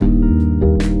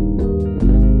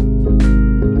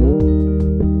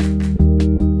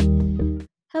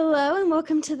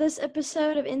to this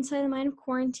episode of Inside the Mind of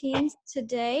Quarantine.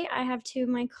 Today, I have two of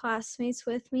my classmates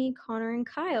with me, Connor and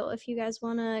Kyle. If you guys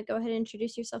want to go ahead and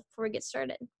introduce yourself before we get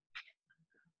started.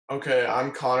 Okay,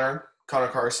 I'm Connor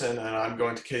Carson, and I'm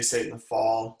going to K-State in the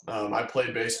fall. I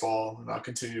played baseball, and I'll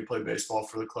continue to play baseball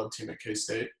for the club team at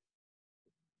K-State.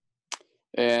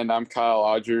 And I'm Kyle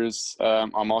Odgers.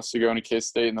 I'm also going to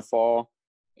K-State in the fall,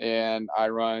 and I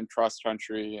run cross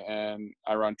country and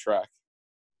I run track.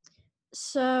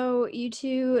 So you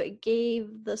two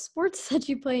gave the sports that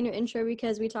you play in your intro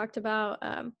because we talked about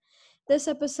this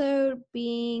episode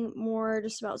being more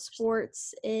just about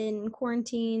sports in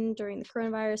quarantine during the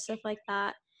coronavirus, stuff like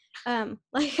that.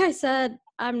 Like I said,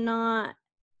 I'm not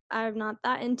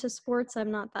that into sports.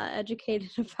 I'm not that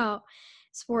educated about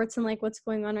sports and like what's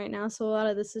going on right now. So a lot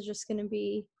of this is just going to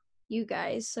be you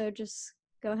guys. So just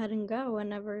go ahead and go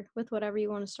with whatever you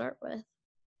want to start with.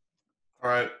 All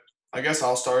right, I guess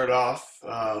I'll start it off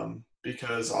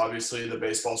because obviously the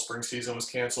baseball spring season was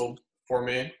canceled for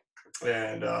me,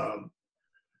 and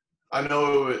I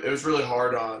know it was really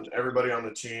hard on everybody on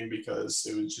the team because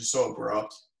it was just so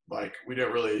abrupt. Like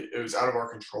it was out of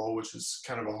our control, which is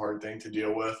kind of a hard thing to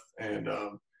deal with. And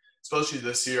especially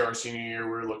this year, our senior year,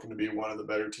 we were looking to be one of the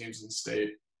better teams in the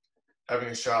state, having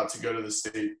a shot to go to the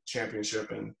state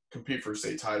championship and compete for a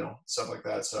state title, stuff like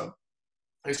that. So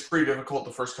it's pretty difficult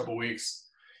the first couple weeks,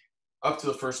 up to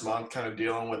the first month, kind of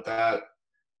dealing with that,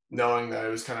 knowing that it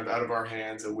was kind of out of our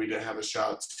hands and we didn't have a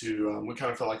shot to we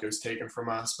kind of felt like it was taken from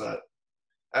us. But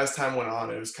as time went on,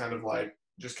 it was kind of like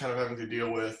just kind of having to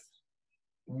deal with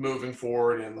moving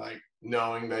forward and like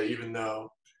knowing that even though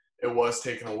it was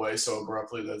taken away so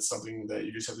abruptly, that's something that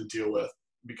you just have to deal with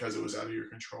because it was out of your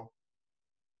control.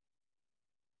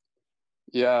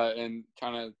 Yeah, and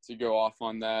kind of to go off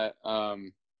on that,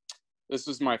 this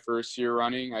was my first year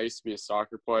running. I used to be a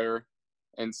soccer player,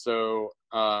 and so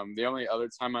the only other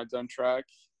time I'd done track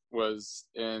was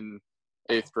in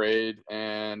 8th grade,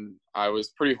 and I was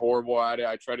pretty horrible at it.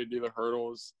 I tried to do the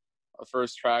hurdles,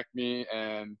 first track meet,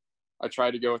 and I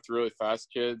tried to go with really fast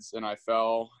kids, and I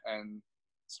fell and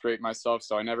scraped myself,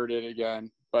 so I never did it again.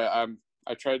 But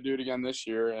I tried to do it again this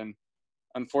year, and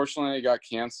unfortunately it got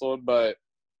canceled. But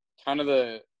kind of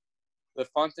the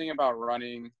fun thing about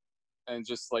running and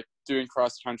just like doing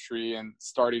cross country and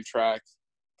starting track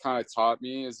kind of taught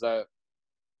me is that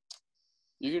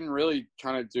you can really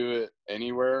kind of do it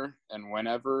anywhere and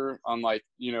whenever. Unlike,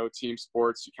 team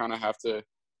sports, you kind of have to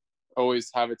always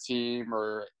have a team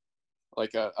or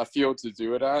like a field to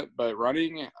do it at. But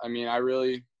running, I mean, I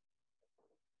really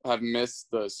have missed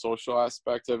the social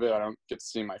aspect of it. I don't get to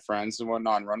see my friends and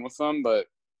whatnot and run with them. But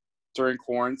during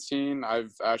quarantine,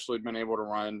 I've actually been able to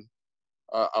run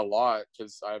a lot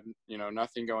because I have,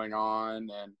 nothing going on.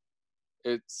 And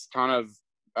it's kind of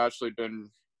actually been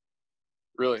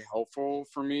really helpful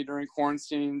for me during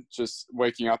quarantine, just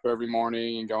waking up every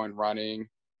morning and going running.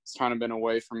 It's kind of been a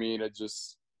way for me to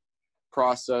just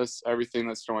process everything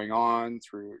that's going on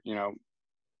through,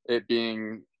 it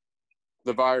being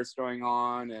the virus going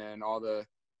on and all the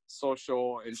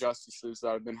social injustices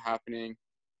that have been happening.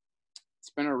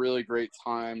 It's been a really great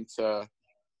time to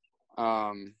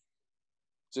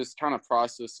just kind of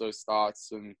process those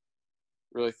thoughts and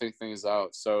really think things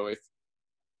out. So if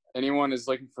anyone is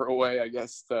looking for a way, I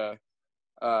guess, to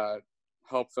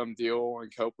help them deal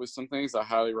and cope with some things, I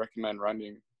highly recommend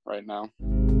running right now.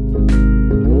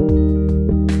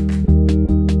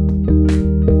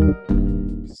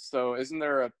 So isn't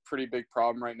there a pretty big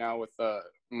problem right now with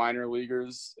minor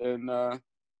leaguers in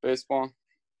baseball?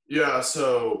 Yeah,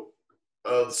 so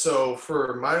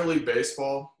for minor league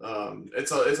baseball,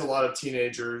 it's a lot of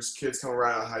teenagers, kids coming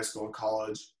right out of high school and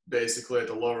college, basically at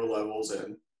the lower levels,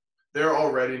 and they're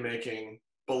already making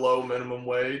below minimum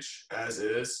wage as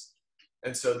is.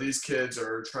 And so these kids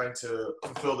are trying to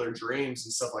fulfill their dreams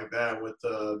and stuff like that, with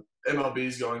the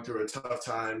MLB's going through a tough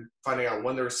time finding out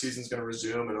when their season's going to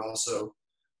resume, and also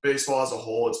baseball as a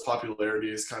whole, its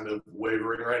popularity is kind of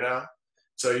wavering right now.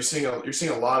 So you're seeing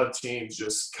a lot of teams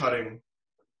just cutting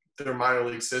their minor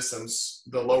league systems.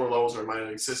 The lower levels of minor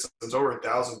league systems, over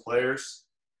 1,000 players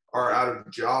are out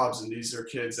of jobs, and these are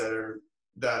kids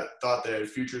that thought they had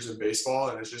futures in baseball,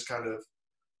 and it just kind of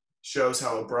shows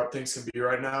how abrupt things can be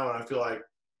right now. And I feel like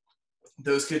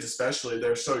those kids especially,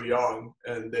 they're so young,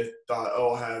 and they thought,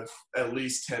 I'll have at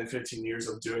least 10, 15 years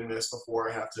of doing this before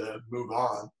I have to move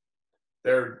on.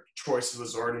 Their choices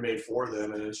was already made for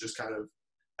them, and it's just kind of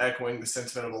echoing the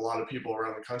sentiment of a lot of people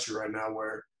around the country right now,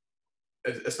 where,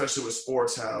 especially with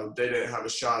sports, how they didn't have a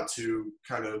shot to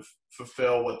kind of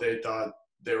fulfill what they thought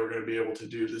they were going to be able to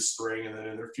do this spring and then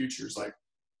in their futures. Like,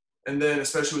 And then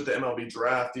especially with the MLB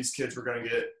draft, these kids were going to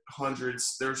get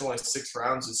hundreds. There's only 6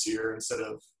 rounds this year instead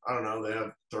of, I don't know, they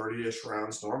have 30-ish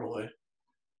rounds normally.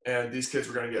 And these kids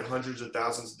were going to get hundreds of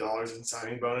thousands of dollars in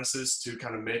signing bonuses to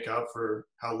kind of make up for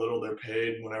how little they're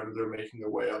paid whenever they're making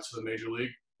their way up to the major league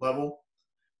level.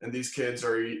 And these kids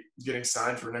are getting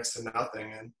signed for next to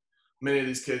nothing. And many of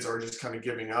these kids are just kind of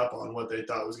giving up on what they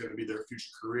thought was going to be their future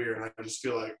career. And I just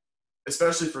feel like,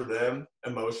 especially for them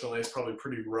emotionally, it's probably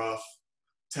pretty rough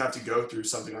to have to go through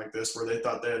something like this where they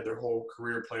thought they had their whole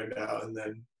career planned out, and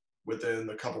then within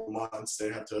a couple of months they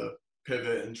have to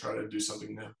pivot and try to do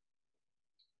something new.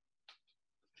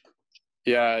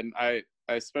 Yeah, and I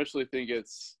especially think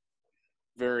it's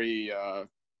very a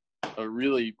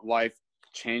really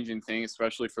life-changing thing,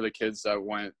 especially for the kids that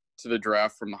went to the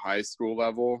draft from the high school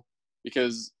level,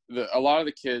 because a lot of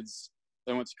the kids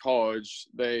that went to college,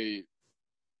 they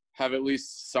have at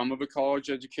least some of a college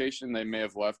education. They may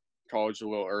have left college a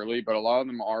little early, but a lot of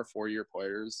them are 4-year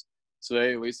players, so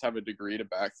they at least have a degree to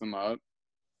back them up.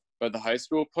 But the high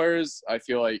school players, I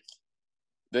feel like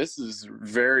this is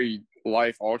very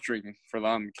life-altering for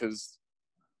them because,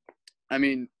 I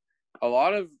mean, a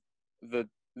lot of the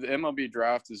MLB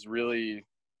draft is really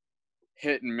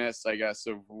hit and miss, I guess,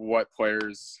 of what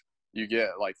players you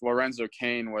get. Like Lorenzo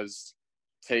Cain was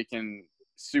taken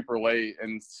super late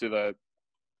into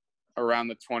around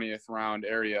the 20th round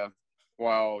area,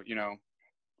 while, you know,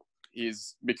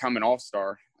 he's become an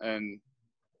all-star, and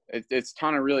it's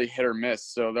kind of really hit or miss.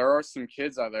 So there are some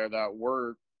kids out there that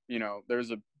were, you know,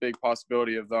 there's a big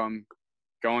possibility of them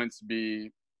going to be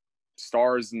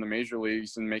stars in the major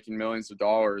leagues and making millions of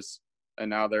dollars, and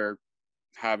now they're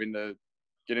having to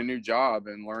get a new job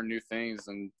and learn new things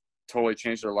and totally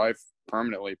change their life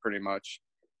permanently, pretty much.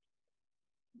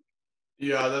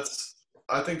 Yeah,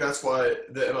 I think that's why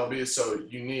the MLB is so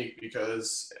unique,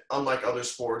 because unlike other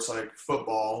sports like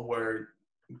football, where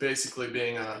basically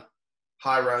being a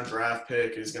high round draft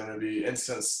pick is going to be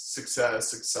instant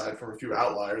success aside from a few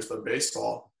outliers, but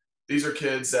baseball, these are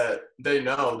kids that they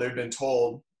know, they've been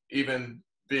told, even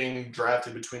being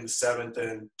drafted between the 7th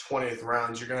and 20th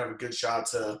rounds, you're going to have a good shot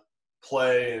to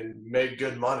play and make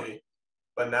good money.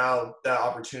 But now that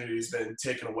opportunity has been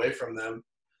taken away from them,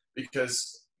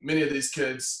 because many of these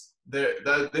kids,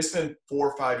 they spend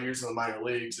 4 or 5 years in the minor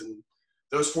leagues, and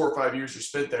those 4 or 5 years are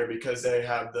spent there because they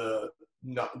know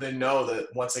that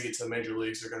once they get to the major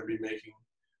leagues, they're going to be making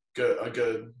a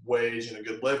good wage and a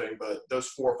good living. But those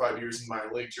 4 or 5 years in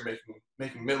minor leagues, you're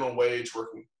making minimum wage,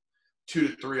 working 2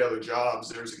 to 3 other jobs.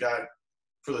 There's a guy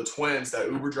for the Twins,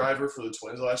 that Uber driver for the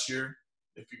Twins last year,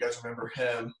 if you guys remember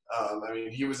him. I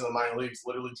mean, he was in the minor leagues,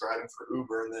 literally driving for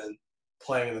Uber and then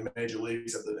playing in the major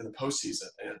leagues in the postseason.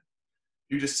 And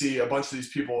you just see a bunch of these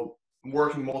people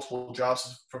working multiple jobs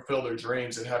to fulfill their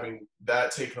dreams, and having that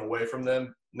taken away from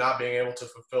them, not being able to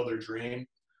fulfill their dream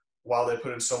while they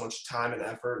put in so much time and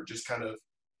effort, just kind of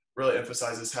really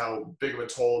emphasizes how big of a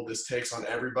toll this takes on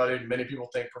everybody. Many people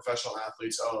think professional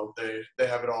athletes, they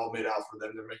have it all made out for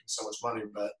them, they're making so much money.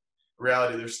 But in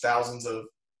reality, there's thousands of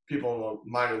people in the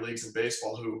minor leagues of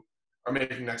baseball who are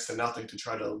making next to nothing to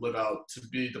try to live out, to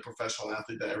be the professional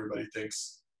athlete that everybody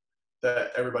thinks,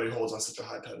 that everybody holds on such a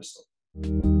high pedestal.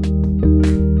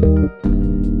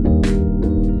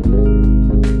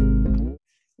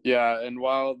 Yeah, and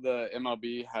while the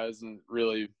MLB hasn't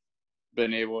really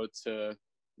been able to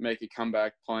make a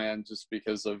comeback plan just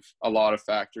because of a lot of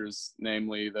factors,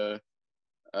 namely the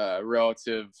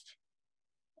relative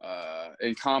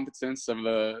incompetence of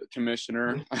the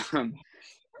commissioner,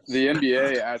 the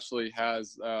NBA actually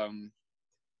has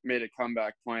made a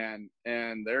comeback plan,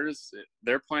 and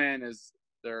their plan is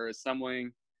they're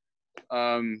assembling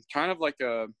kind of like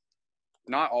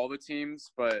not all the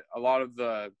teams, but a lot of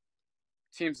the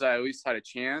teams that at least had a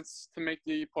chance to make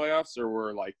the playoffs or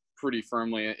were like pretty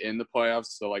firmly in the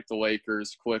playoffs. So like the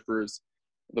Lakers, Clippers,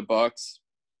 the Bucks.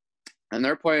 And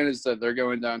their plan is that they're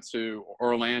going down to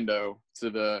Orlando, to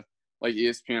the like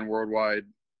ESPN Worldwide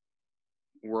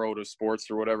World of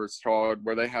Sports or whatever it's called,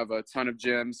 where they have a ton of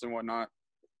gyms and whatnot.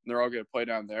 And they're all going to play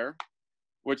down there,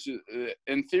 which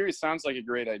in theory sounds like a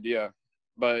great idea.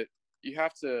 But you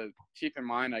have to keep in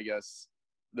mind, I guess,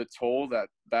 the toll that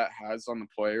has on the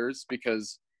players,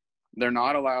 because they're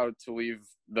not allowed to leave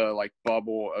the like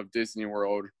bubble of Disney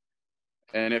World.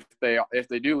 And if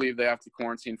they do leave, they have to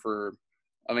quarantine for,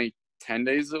 I think, 10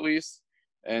 days at least.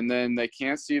 And then they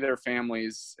can't see their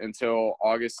families until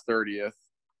August 30th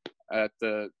at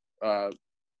the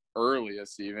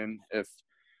earliest, even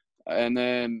and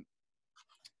then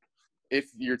if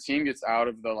your team gets out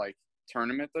of the like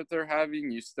tournament that they're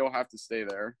having, you still have to stay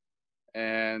there,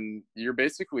 and you're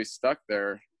basically stuck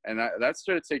there And that's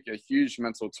going to take a huge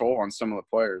mental toll on some of the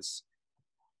players.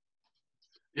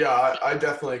 Yeah, I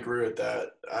definitely agree with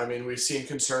that. I mean, we've seen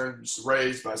concerns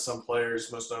raised by some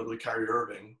players, most notably Kyrie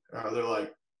Irving. They're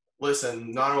like,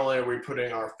 listen, not only are we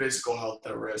putting our physical health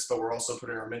at risk, but we're also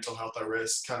putting our mental health at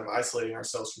risk, kind of isolating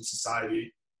ourselves from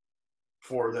society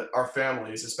for our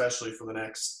families, especially for the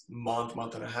next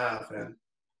month and a half. And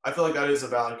I feel like that is a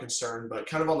valid concern. But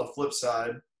kind of on the flip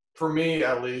side, for me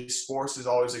at least, sports is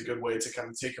always a good way to kind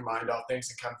of take your mind off things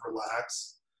and kind of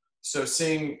relax. So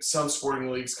seeing some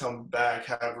sporting leagues come back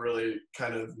have really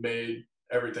kind of made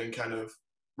everything kind of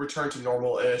return to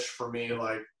normal-ish for me.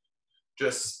 Like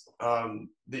just the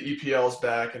EPL's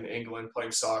back in England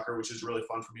playing soccer, which is really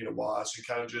fun for me to watch, and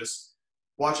kind of just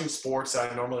watching sports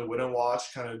that I normally wouldn't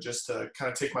watch, kind of just to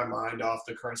kind of take my mind off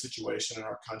the current situation in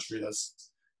our country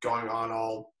that's going on,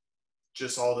 all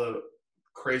the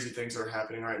crazy things that are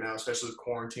happening right now, especially with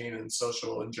quarantine and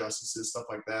social injustices, stuff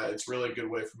like that. It's really a good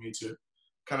way for me to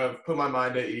kind of put my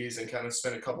mind at ease and kind of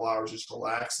spend a couple hours just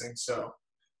relaxing. So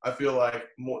I feel like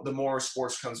the more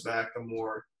sports comes back, the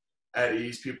more at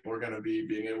ease people are going to be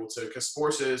being able to, because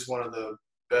sports is one of the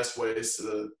best ways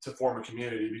to form a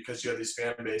community, because you have these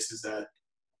fan bases that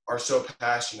are so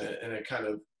passionate and it kind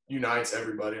of unites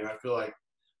everybody. And I feel like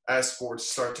as sports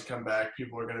start to come back,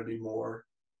 people are going to be more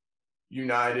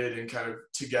united and kind of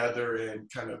together and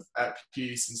kind of at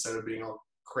peace instead of being all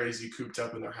crazy cooped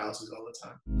up in their houses all the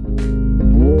time.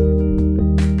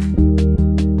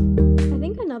 I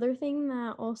think another thing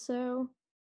that also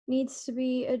needs to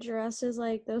be addressed is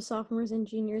like those sophomores and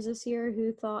juniors this year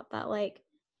who thought that, like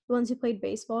the ones who played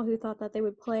baseball, who thought that they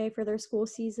would play for their school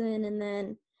season and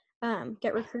then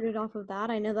get recruited off of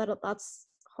that. I know that that's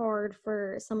hard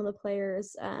for some of the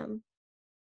players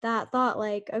that thought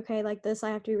like, okay, like this, I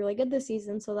have to be really good this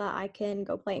season so that I can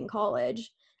go play in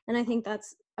college. And I think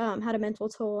that's had a mental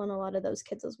toll on a lot of those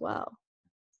kids as well.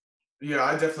 Yeah,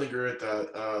 I definitely agree with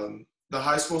that. The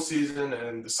high school season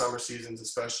and the summer seasons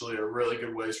especially are really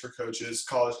good ways for coaches,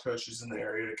 college coaches in the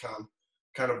area to come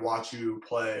kind of watch you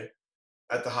play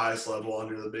at the highest level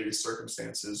under the biggest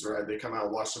circumstances, right? They come out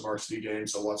and watch the varsity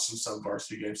games, they'll watch some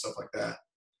sub-varsity games, stuff like that.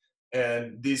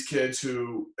 And these kids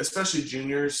who, especially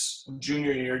juniors,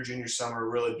 junior year, junior summer,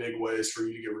 are really big ways for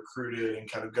you to get recruited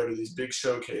and kind of go to these big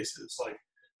showcases. Like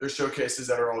there's showcases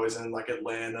that are always in like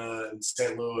Atlanta and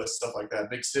St. Louis, stuff like that,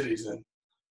 big cities. And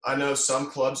I know some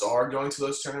clubs are going to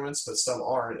those tournaments, but some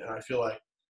aren't. And I feel like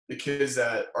the kids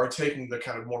that are taking the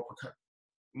kind of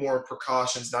more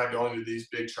precautions, not going to these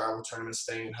big travel tournaments,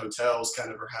 staying in hotels,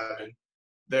 kind of are having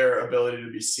their ability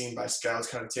to be seen by scouts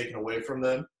kind of taken away from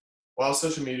them. While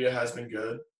social media has been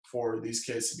good for these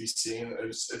kids to be seen,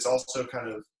 it's also kind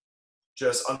of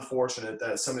just unfortunate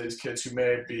that some of these kids who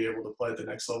may be able to play at the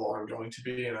next level aren't going to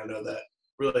be. And I know that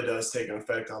really does take an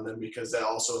effect on them, because that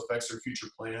also affects their future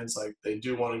plans. Like they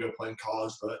do want to go play in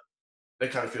college, but they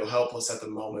kind of feel helpless at the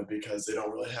moment because they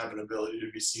don't really have an ability to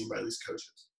be seen by these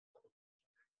coaches.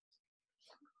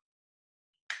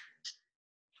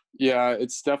 Yeah,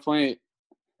 it's definitely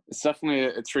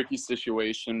a tricky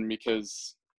situation,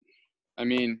 because I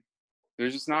mean,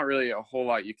 there's just not really a whole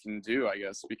lot you can do, I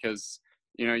guess, because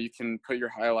you can put your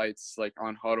highlights like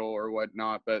on Huddle or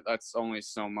whatnot, but that's only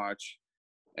so much.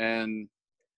 And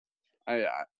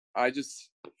I just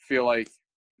feel like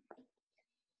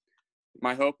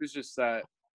my hope is just that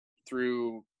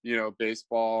through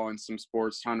baseball and some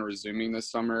sports kind of resuming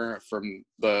this summer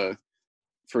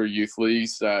for youth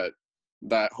leagues,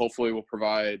 that hopefully will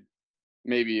provide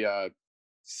maybe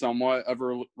somewhat of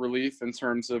a relief in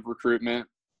terms of recruitment,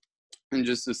 and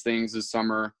just as things this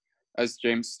summer, as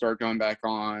games start going back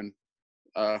on,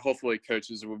 hopefully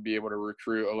coaches will be able to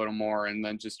recruit a little more. And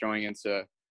then just going into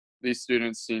these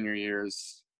students' senior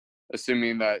years,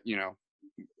 assuming that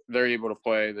they're able to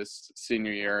play this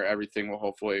senior year, everything will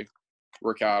hopefully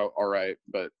work out all right.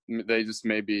 But they just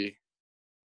may be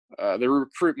the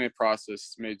recruitment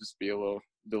process may just be a little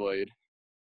delayed.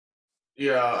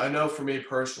 Yeah, I know for me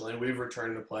personally, we've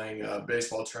returned to playing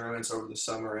baseball tournaments over the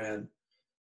summer, and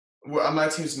my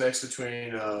team's mixed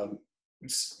between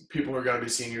people who are going to be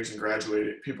seniors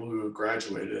and people who have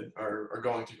graduated are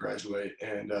going to graduate.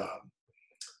 And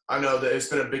I know that it's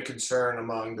been a big concern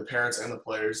among the parents and the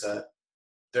players that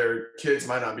their kids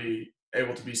might not be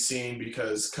able to be seen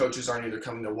because coaches aren't either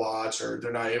coming to watch, or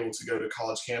they're not able to go to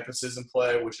college campuses and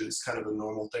play, which is kind of a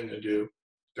normal thing to do.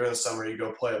 During the summer, you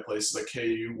go play at places like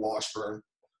KU, Washburn,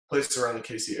 places around the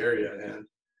KC area. And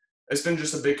it's been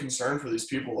just a big concern for these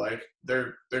people. Like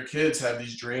their kids have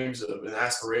these dreams of and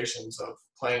aspirations of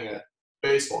playing at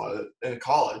baseball in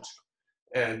college.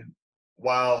 And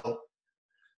while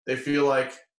they feel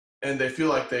like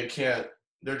they can't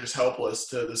they're just helpless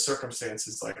to the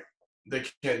circumstances. Like they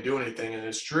can't do anything, and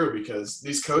it's true because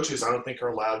these coaches, I don't think, are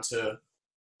allowed to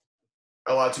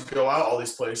go out all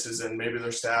these places, and maybe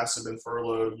their staffs have been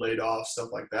furloughed, laid off, stuff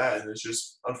like that. And it's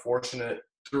just unfortunate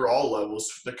through all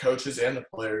levels. The coaches and the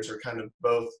players are kind of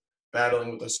both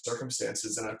battling with the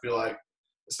circumstances. And I feel like,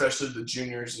 especially the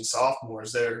juniors and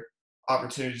sophomores, their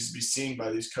opportunities to be seen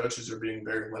by these coaches are being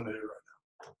very limited right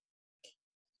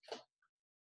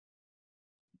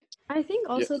I think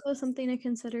Yeah. also though something to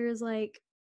consider is like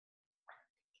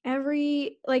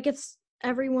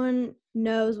everyone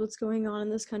knows what's going on in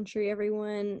this country.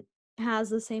 Everyone has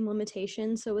the same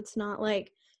limitations, so it's not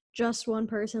like just one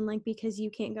person, like because you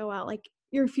can't go out, like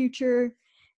your future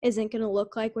isn't going to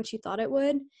look like what you thought it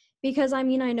would. Because I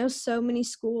mean, I know so many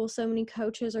schools, so many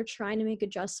coaches are trying to make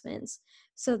adjustments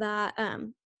so that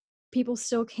people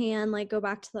still can like go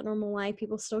back to that normal life.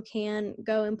 People still can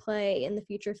go and play in the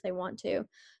future if they want to.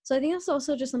 So I think that's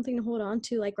also just something to hold on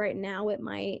to. Like right now it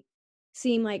might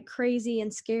seem like crazy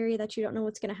and scary that you don't know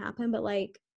what's going to happen, but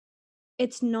like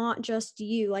it's not just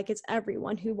you, like it's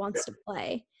everyone who wants to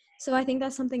play. So I think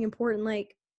that's something important.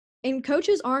 Like, and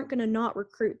coaches aren't going to not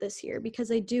recruit this year because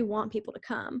they do want people to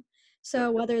come.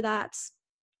 So whether that's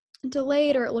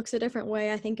delayed or it looks a different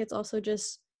way, I think it's also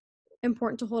just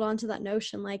important to hold on to that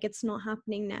notion, like it's not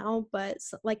happening now, but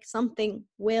like something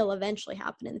will eventually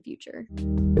happen in the future.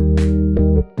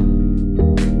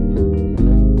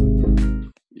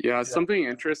 Yeah, something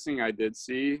interesting I did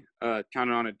see, kind of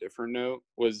on a different note,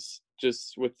 was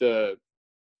just with the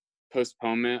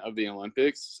postponement of the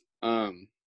Olympics. I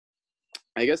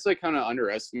guess I kind of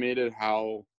underestimated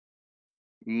how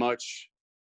much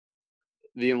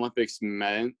the Olympics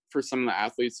meant for some of the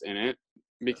athletes in it,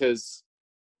 because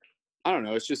I don't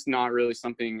know, it's just not really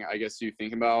something I guess you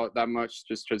think about that much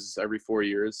just because it's every 4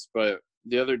 years. But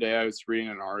the other day I was reading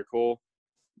an article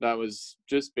that was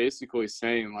just basically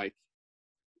saying like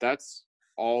that's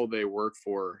all they work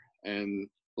for. And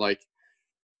like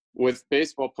with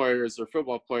baseball players or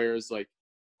football players, like,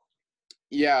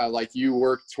 yeah, like you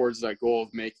work towards that goal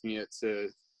of making it to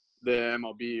the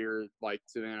MLB or like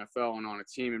to the NFL and on a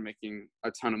team and making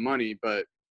a ton of money. But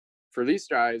for these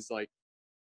guys, like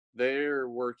they're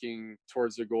working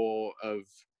towards the goal of,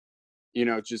 you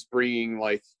know, just bringing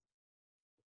like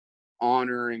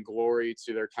honor and glory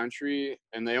to their country.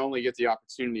 And they only get the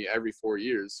opportunity every 4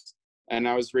 years. And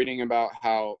I was reading about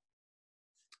how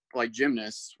like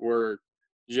gymnasts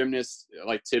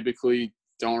like typically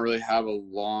don't really have a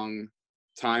long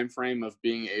time frame of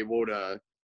being able to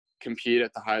compete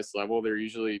at the highest level. They're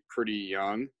usually pretty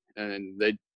young and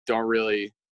they don't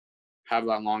really have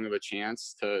that long of a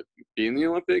chance to be in the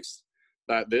Olympics.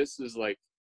 That this is like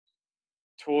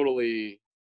totally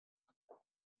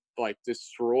like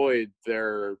destroyed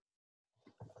their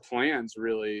plans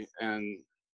really, and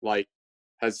like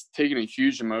has taken a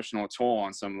huge emotional toll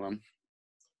on some of them.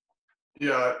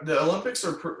 Yeah, the Olympics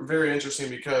are very interesting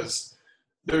because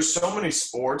there's so many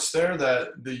sports there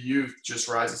that the youth just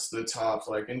rises to the top.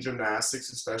 Like in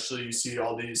gymnastics, especially, you see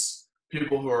all these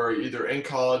people who are either in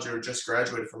college or just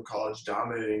graduated from college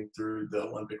dominating through the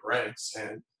Olympic ranks.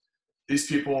 And these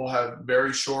people have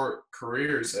very short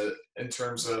careers in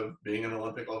terms of being an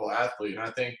Olympic level athlete. And I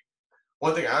think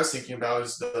one thing I was thinking about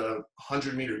is the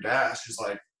 100-meter dash is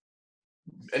like,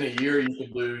 in a year you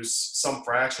could lose some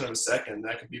fraction of a second.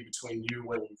 That could be between you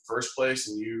winning first place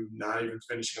and you not even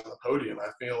finishing on the podium.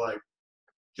 I feel like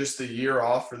just the year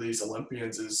off for these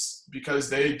Olympians is because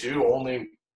they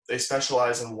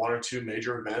specialize in one or two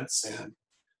major events, and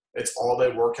it's all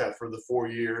they work at for the 4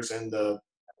 years and the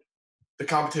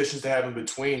competitions they have in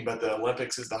between. But the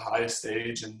Olympics is the highest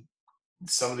stage, and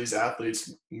some of these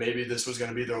athletes, maybe this was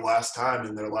going to be their last time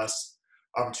and their last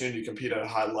opportunity to compete at a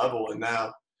high level. And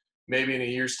now maybe in a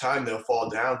year's time, they'll fall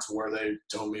down to where they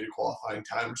don't meet a qualifying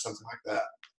time or something like that.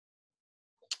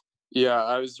 Yeah,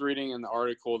 I was reading in the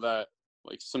article that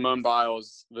like Simone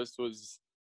Biles, this was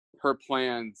her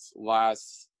plans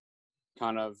last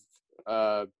kind of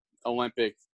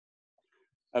Olympic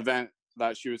event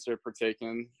that she was to partake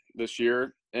in this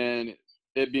year, and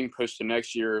it being pushed to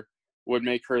next year would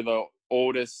make her the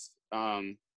oldest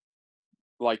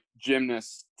like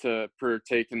gymnast to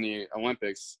partake in the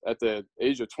Olympics at the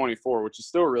age of 24, which is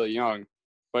still really young,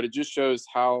 but it just shows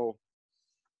how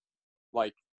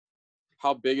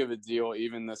big of a deal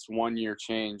even this 1 year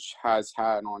change has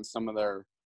had on some of their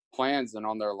plans and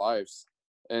on their lives.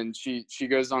 And she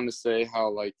goes on to say how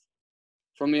like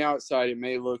from the outside it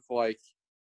may look like,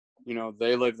 you know,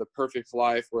 they live the perfect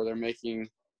life where they're making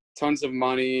tons of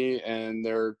money and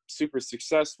they're super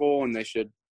successful and they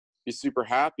should be super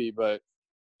happy, but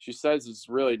she says it's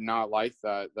really not like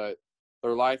that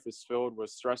their life is filled with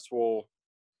stressful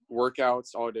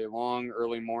workouts all day long,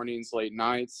 early mornings, late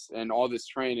nights, and all this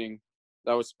training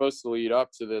that was supposed to lead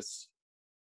up to this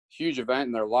huge event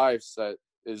in their lives that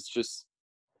is just,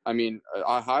 I mean,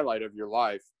 a highlight of your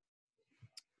life.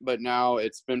 But now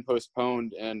it's been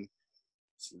postponed, and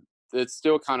it's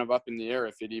still kind of up in the air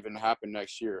if it even happened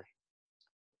next year.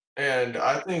 And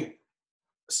I think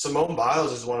Simone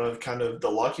Biles is one of kind of the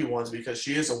lucky ones because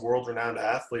she is a world-renowned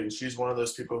athlete, and she's one of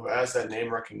those people who has that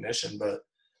name recognition. But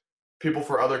people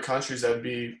for other countries that would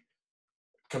be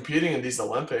competing in these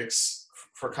Olympics,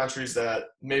 for countries that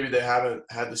maybe they haven't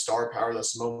had the star power that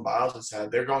Simone Biles has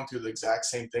had, they're going through the exact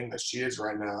same thing that she is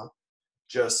right now,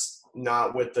 just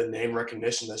not with the name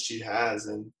recognition that she has.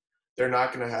 And they're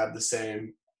not going to have the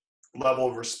same level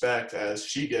of respect as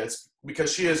she gets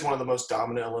because she is one of the most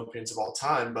dominant Olympians of all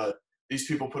time. But these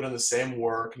people put in the same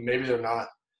work. Maybe they're not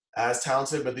as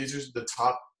talented, but these are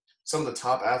some of the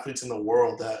top athletes in the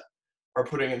world that are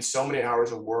putting in so many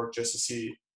hours of work just to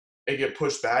see it get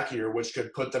pushed back here, which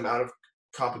could put them out of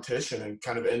competition and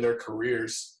kind of end their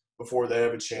careers before they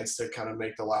have a chance to kind of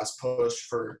make the last push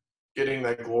for getting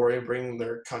that glory and bringing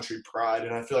their country pride.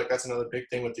 And I feel like that's another big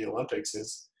thing with the Olympics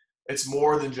is it's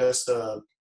more than just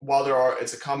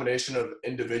it's a combination of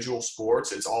individual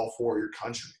sports. It's all for your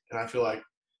country. And I feel like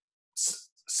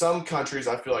some countries,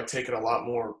 take it a lot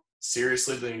more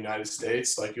seriously than the United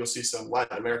States. Like you'll see some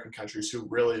Latin American countries who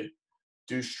really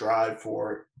do strive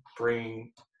for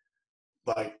bringing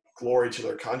like glory to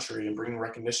their country and bringing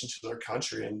recognition to their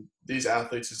country. And these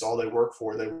athletes is all they work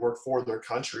for. They work for their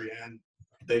country, and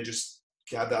they just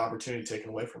have the opportunity taken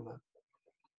away from them.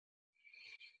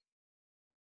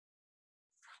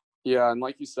 Yeah, and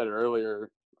like you said earlier,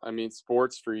 I mean,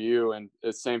 sports for you and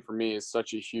the same for me is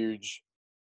such a huge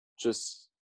just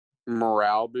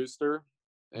morale booster.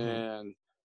 Mm-hmm. And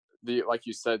like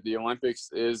you said, the Olympics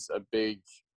is a big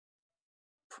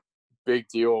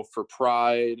deal for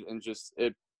pride, and just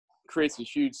it creates a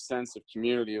huge sense of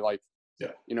community. Like,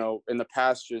 yeah, you know, in the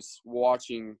past, just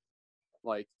watching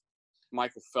like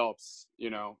Michael Phelps, you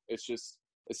know,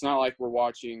 it's not like we're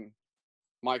watching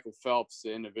Michael Phelps,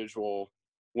 the individual,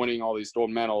 winning all these gold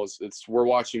medals. We're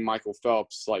watching Michael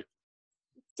Phelps, like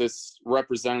this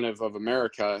representative of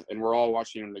America, and we're all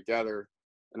watching him together,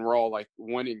 and we're all like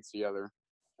winning together.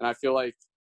 And I feel like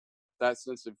that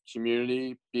sense of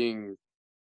community being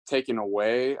taken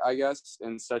away, I guess,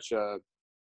 in such a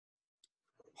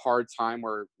hard time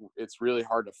where it's really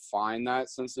hard to find that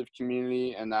sense of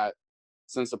community and that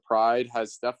sense of pride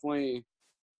has definitely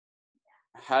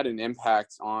had an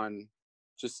impact on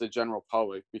just the general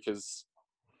public, because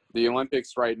the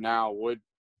Olympics right now would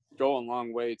go a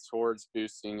long way towards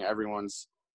boosting everyone's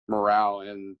morale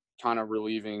and kind of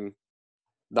relieving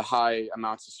the high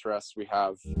amounts of stress we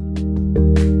have.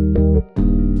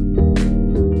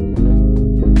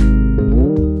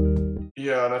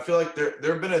 Yeah, and I feel like there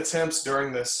have been attempts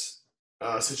during this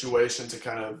situation to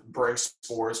kind of bring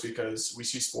sports, because we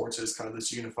see sports as kind of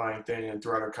this unifying thing and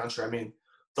throughout our country. I mean,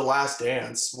 The Last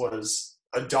Dance was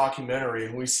a documentary,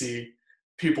 and we see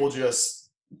people just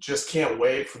can't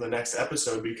wait for the next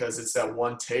episode because it's that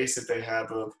one taste that they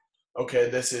have of, okay,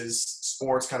 this is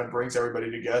sports kind of brings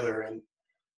everybody together, and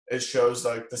it shows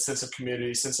like the sense of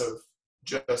community, sense of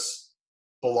just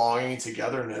belonging,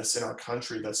 togetherness in our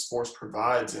country that sports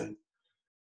provides. And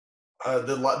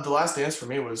the Last Dance for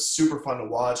me was super fun to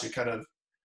watch. It kind of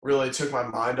really took my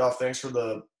mind off things for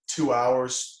the 2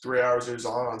 hours, 3 hours it was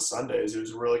on Sundays. It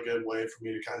was a really good way for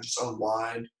me to kind of just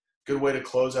unwind, good way to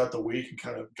close out the week and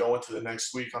kind of go into the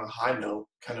next week on a high note,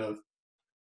 kind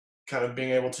of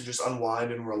being able to just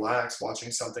unwind and relax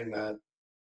watching something that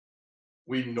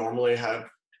we normally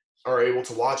are able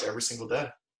to watch every single day.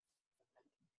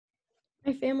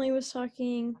 My family was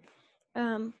talking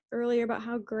earlier about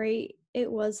how great it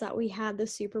was that we had the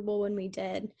Super Bowl when we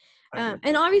did.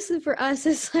 And obviously for us,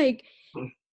 it's like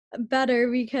better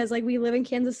because like we live in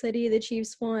Kansas City, the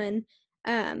Chiefs won.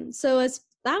 So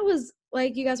that was,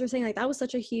 like you guys were saying, like that was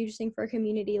such a huge thing for our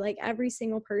community. Like every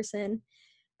single person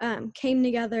came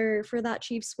together for that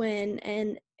Chiefs win,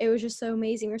 and it was just so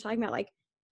amazing. We're talking about like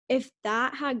if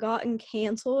that had gotten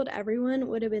canceled, everyone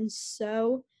would have been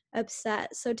so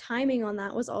upset. So timing on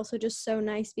that was also just so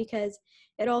nice, because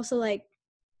it also, like,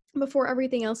 before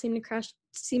everything else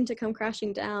seemed to come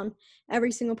crashing down,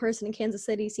 every single person in Kansas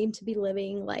City seemed to be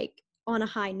living like on a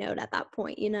high note at that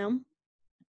point, you know?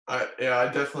 I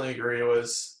definitely agree. It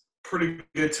was pretty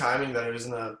good timing that it was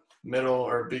in the middle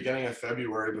or beginning of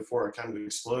February before it kind of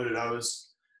exploded. I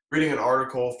was reading an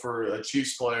article for a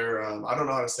Chiefs player. I don't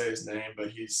know how to say his name, but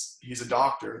he's a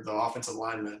doctor, the offensive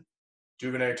lineman,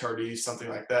 Duvernay Tardif, something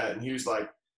like that. And he was like,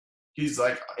 he's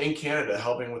like in Canada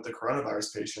helping with the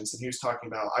coronavirus patients, and he was talking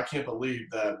about, I can't believe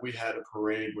that we had a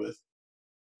parade with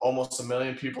almost 1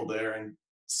 million people there and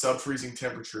sub-freezing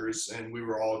temperatures, and we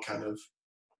were all kind of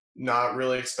not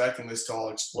really expecting this to all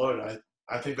explode.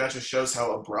 I think that just shows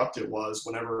how abrupt it was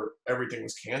whenever everything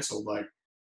was canceled. Like,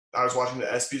 I was watching the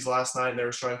ESPYs last night, and they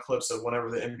were showing clips of whenever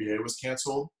the NBA was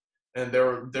canceled, and they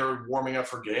were warming up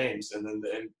for games, and then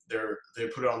they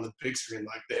put it on the big screen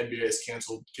like the NBA has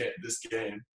canceled this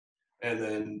game, and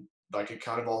then like it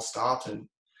kind of all stopped, and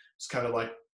it's kind of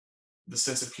like the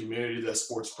sense of community that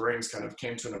sports brings kind of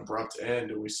came to an abrupt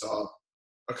end, and we saw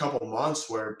a couple months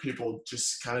where people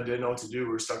just kind of didn't know what to do.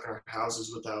 We were stuck in our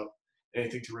houses without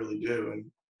anything to really do, and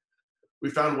we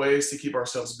found ways to keep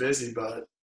ourselves busy, but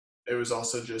it was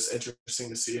also just interesting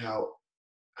to see how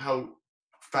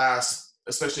fast,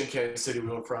 especially in Kansas City, we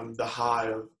went from the high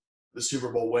of the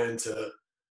Super Bowl win to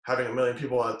having 1 million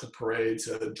people at the parade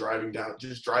to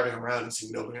just driving around and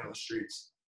seeing nobody on the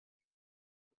streets.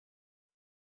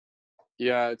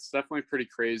 Yeah, it's definitely pretty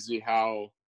crazy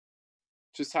how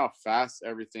fast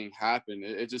everything happened.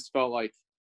 It just felt like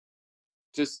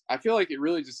I feel like it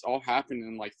really just all happened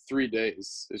in like 3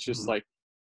 days. It's just like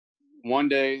one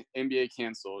day NBA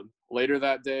canceled. Later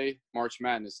that day, March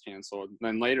Madness canceled.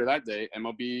 Then later that day,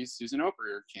 MLB season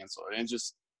opener canceled. And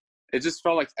it just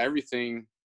felt like everything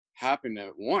happened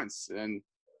at once. And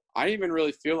I didn't even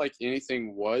really feel like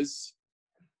anything was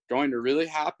going to really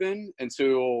happen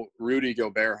until Rudy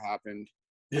Gobert happened.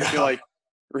 Yeah. I feel like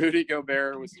Rudy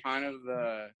Gobert was kind of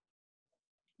the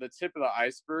tip of the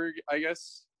iceberg, I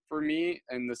guess, for me,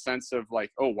 in the sense of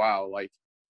like, oh wow, like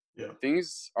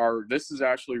this is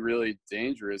actually really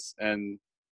dangerous, and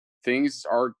things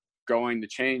are going to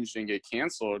change and get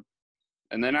canceled.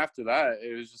 And then after that,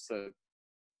 it was just a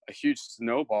huge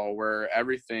snowball where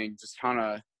everything just kind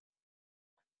of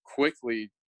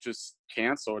quickly just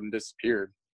canceled and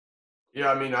disappeared.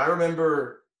 Yeah, I mean, I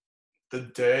remember the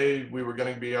day we were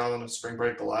going to be on spring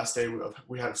break, the last day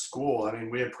we had school. I mean,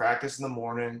 we had practice in the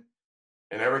morning,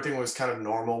 and everything was kind of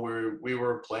normal. We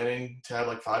were planning to have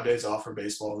like 5 days off for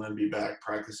baseball and then be back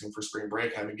practicing for spring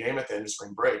break, have a game at the end of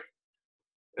spring break.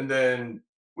 And then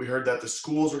we heard that the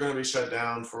schools were going to be shut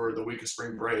down for the week of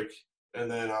spring break. And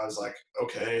then I was like,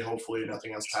 okay, hopefully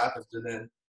nothing else happens. And then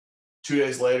 2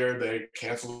 days later, they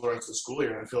canceled the rest of the school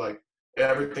year. And I feel like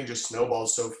everything just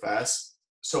snowballs so fast.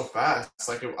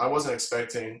 Like I wasn't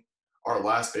expecting our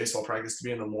last baseball practice to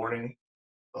be in the morning,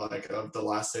 like of the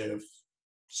last day of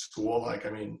school. Like, I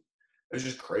mean, it was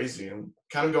just crazy. And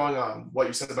kind of going on what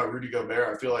you said about Rudy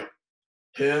Gobert, I feel like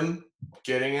him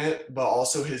getting it, but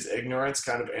also his ignorance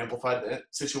kind of amplified the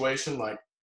situation. Like,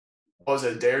 what was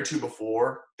it, a day or two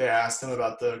before, they asked him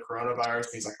about the coronavirus,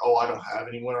 and he's like, oh, I don't have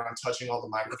anyone, or I'm touching all the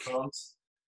microphones.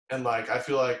 And, like, I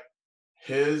feel like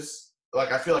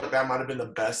that might have been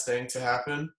the best thing to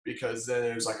happen, because then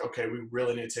it was like, okay, we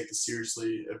really need to take this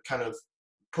seriously. It kind of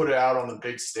put it out on the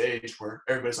big stage where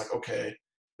everybody's like, okay,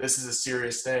 this is a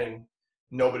serious thing.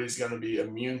 Nobody's going to be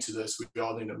immune to this. We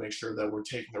all need to make sure that we're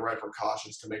taking the right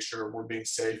precautions to make sure we're being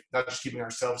safe, not just keeping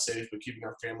ourselves safe, but keeping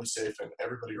our family safe and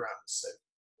everybody around us safe.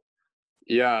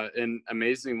 Yeah, and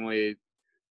amazingly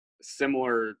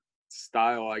similar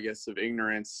style, I guess, of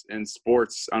ignorance in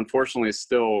sports, unfortunately,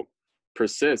 still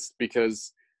persists,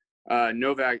 because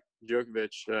Novak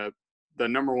Djokovic, the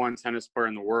number one tennis player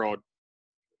in the world,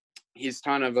 he's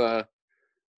kind of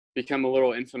become a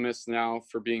little infamous now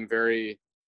for being very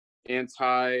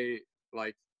anti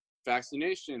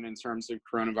vaccination in terms of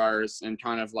coronavirus, and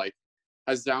kind of like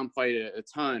has downplayed it a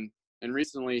ton. And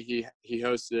recently he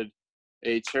hosted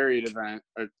a charity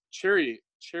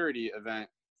event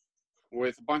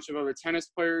with a bunch of other tennis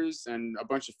players and a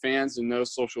bunch of fans, and no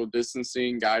social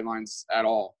distancing guidelines at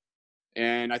all.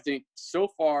 And I think so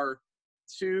far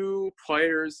 2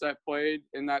 players that played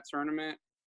in that tournament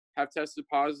have tested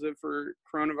positive for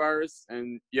coronavirus,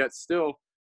 and yet still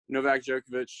Novak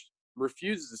Djokovic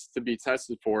refuses to be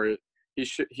tested for it.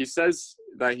 He says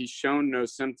that he's shown no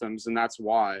symptoms, and that's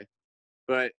why.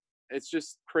 But it's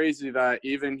just crazy that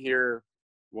even here,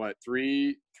 what,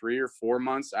 3 or 4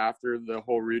 months after the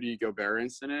whole Rudy Gobert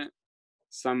incident,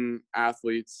 some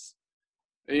athletes,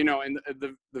 and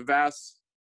the vast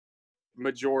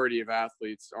majority of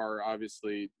athletes are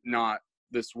obviously not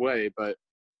this way, but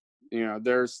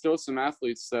there's still some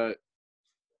athletes that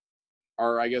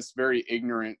are, I guess, very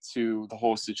ignorant to the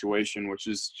whole situation, which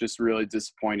is just really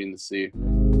disappointing to see.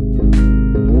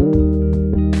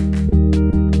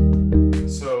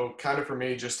 So kind of for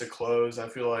me, just to close, I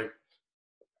feel like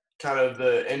kind of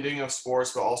the ending of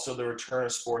sports, but also the return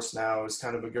of sports now is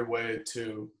kind of a good way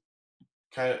to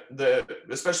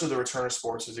especially the return of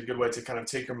sports is a good way to kind of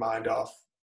take your mind off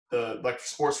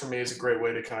sports for me is a great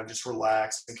way to kind of just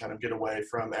relax and kind of get away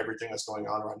from everything that's going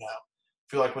on right now. I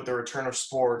feel like with the return of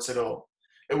sports, it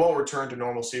won't return to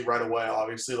normalcy right away.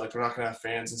 Obviously, like they're not going to have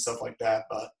fans and stuff like that,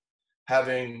 but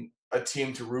having a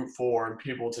team to root for and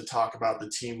people to talk about the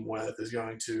team with is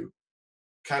going to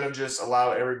kind of just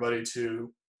allow everybody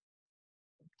to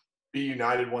be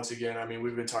united once again. I mean,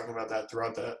 we've been talking about that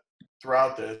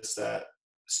throughout this, that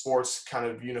sports kind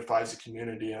of unifies the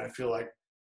community, and I feel like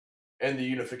in the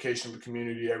unification of the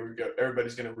community,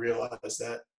 everybody's going to realize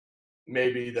that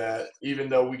maybe that even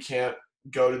though we can't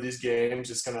go to these games,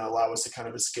 it's going to allow us to kind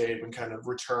of escape and kind of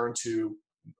return to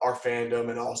our fandom,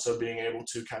 and also being able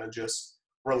to kind of just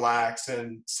relax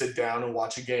and sit down and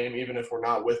watch a game, even if we're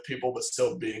not with people, but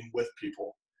still being with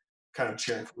people, kind of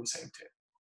cheering for the same team.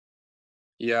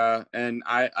 Yeah, and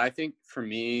I think for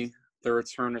me, the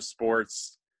return of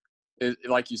sports,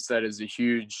 like you said, is a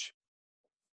huge,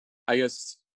 I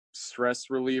guess, stress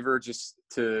reliever, just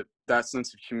to that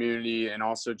sense of community, and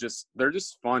also just they're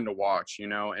just fun to watch,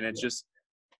 and it's just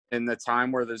in the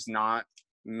time where there's not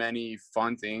many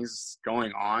fun things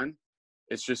going on,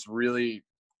 it's just really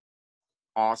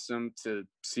awesome to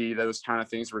see those kind of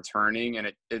things returning,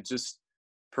 and it just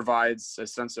provides a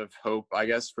sense of hope, I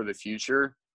guess, for the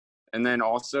future. And then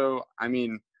also, I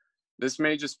mean, this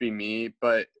may just be me,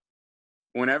 but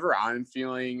whenever I'm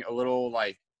feeling a little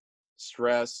like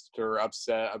stressed or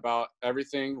upset about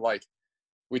everything, like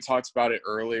we talked about it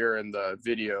earlier in the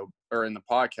video or in the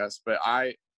podcast, but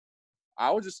I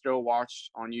will just go watch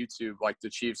on YouTube like the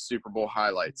Chiefs Super Bowl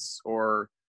highlights, or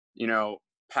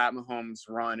Pat Mahomes'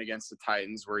 run against the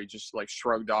Titans where he just like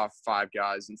shrugged off 5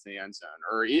 guys into the end zone,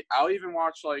 or I'll even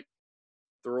watch like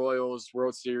the Royals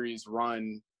World Series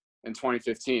run in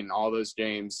 2015. All those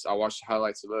games, I watched the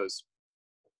highlights of those,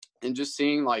 and just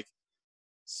seeing like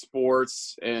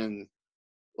sports and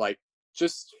like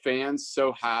just fans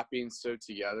so happy and so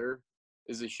together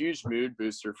is a huge mood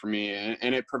booster for me,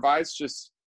 and it provides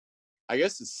just, I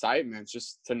guess, excitement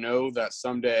just to know that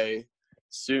someday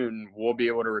soon we'll be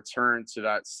able to return to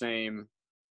that same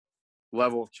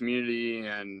level of community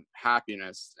and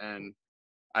happiness. And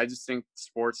I just think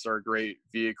sports are a great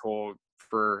vehicle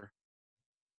for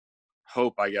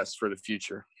hope, I guess, for the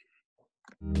future.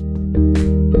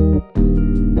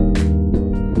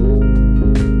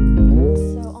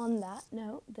 So on that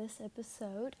note, this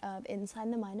episode of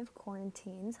Inside the Mind of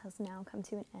Quarantines has now come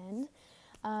to an end.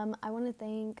 I want to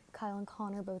thank Kyle and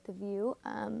Connor, both of you,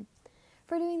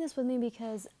 for doing this with me,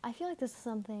 because I feel like this is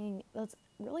something that's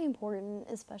really important,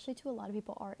 especially to a lot of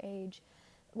people our age,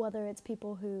 whether it's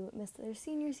people who missed their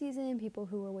senior season, people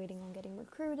who are waiting on getting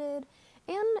recruited,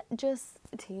 and just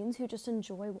teens who just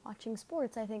enjoy watching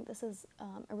sports. I think this is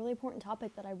a really important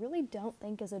topic that I really don't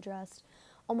think is addressed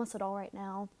almost at all right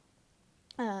now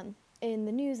in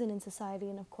the news and in society,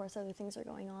 and of course other things are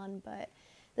going on, but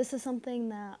this is something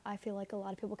that I feel like a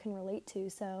lot of people can relate to.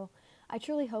 So I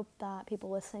truly hope that people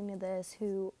listening to this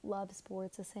who love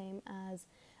sports the same as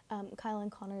Kyle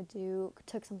and Connor do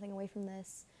took something away from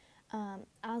this.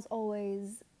 As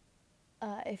always,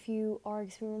 if you are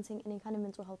experiencing any kind of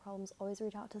mental health problems, always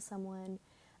reach out to someone.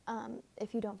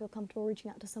 If you don't feel comfortable reaching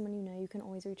out to someone you can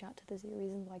always reach out to the 0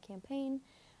 Reasons Why campaign.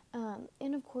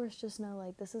 And of course, just know,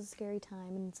 like, this is a scary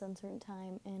time and it's an uncertain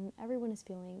time, and everyone is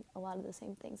feeling a lot of the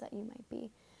same things that you might be.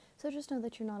 So just know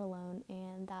that you're not alone,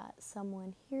 and that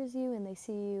someone hears you and they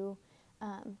see you,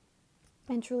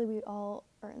 and truly we all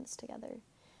are in this together.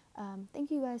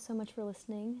 Thank you guys so much for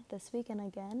listening this week, and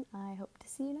again, I hope to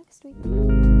see you next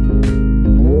week.